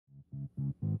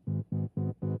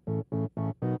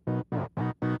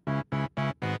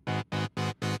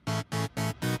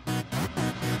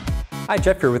Hi,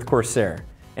 Jeff here with Corsair,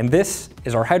 and this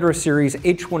is our Hydro Series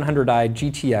H100i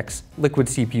GTX liquid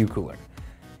CPU cooler.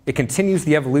 It continues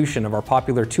the evolution of our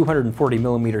popular 240mm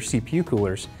CPU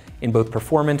coolers in both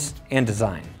performance and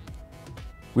design.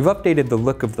 We've updated the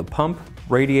look of the pump,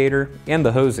 radiator, and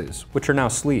the hoses, which are now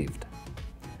sleeved.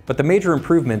 But the major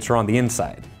improvements are on the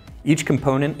inside. Each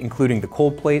component, including the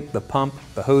cold plate, the pump,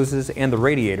 the hoses, and the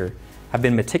radiator, have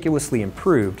been meticulously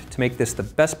improved to make this the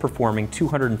best performing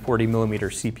 240mm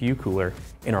CPU cooler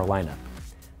in our lineup.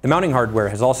 The mounting hardware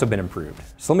has also been improved,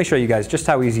 so let me show you guys just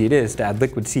how easy it is to add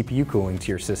liquid CPU cooling to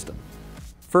your system.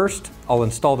 First, I'll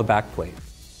install the backplate.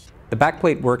 The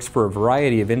backplate works for a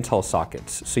variety of Intel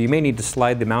sockets, so you may need to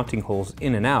slide the mounting holes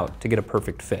in and out to get a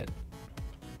perfect fit.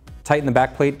 Tighten the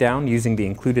backplate down using the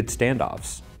included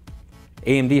standoffs.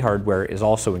 AMD hardware is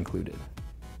also included.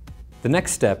 The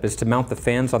next step is to mount the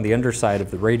fans on the underside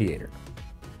of the radiator.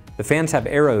 The fans have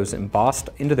arrows embossed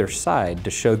into their side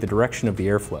to show the direction of the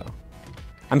airflow.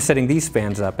 I'm setting these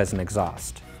fans up as an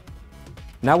exhaust.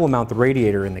 Now we'll mount the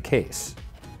radiator in the case.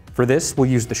 For this, we'll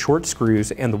use the short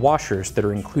screws and the washers that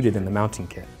are included in the mounting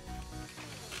kit.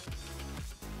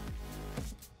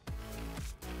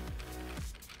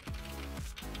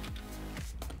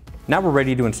 Now we're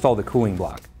ready to install the cooling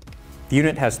block. The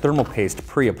unit has thermal paste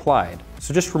pre-applied,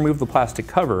 so just remove the plastic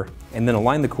cover and then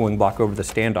align the cooling block over the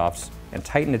standoffs and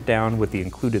tighten it down with the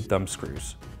included thumb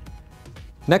screws.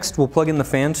 Next, we'll plug in the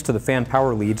fans to the fan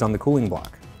power leads on the cooling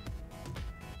block.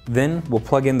 Then, we'll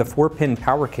plug in the 4-pin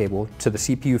power cable to the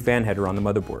CPU fan header on the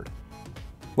motherboard.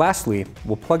 Lastly,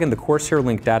 we'll plug in the Corsair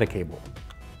Link data cable.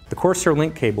 The Corsair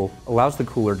Link cable allows the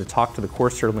cooler to talk to the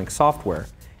Corsair Link software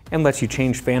and lets you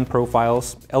change fan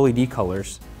profiles, LED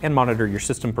colors, and monitor your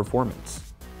system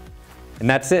performance. And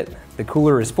that's it. The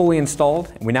cooler is fully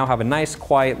installed, and we now have a nice,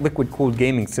 quiet, liquid-cooled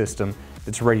gaming system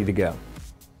that's ready to go.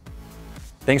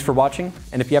 Thanks for watching,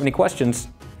 and if you have any questions,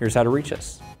 here's how to reach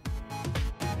us.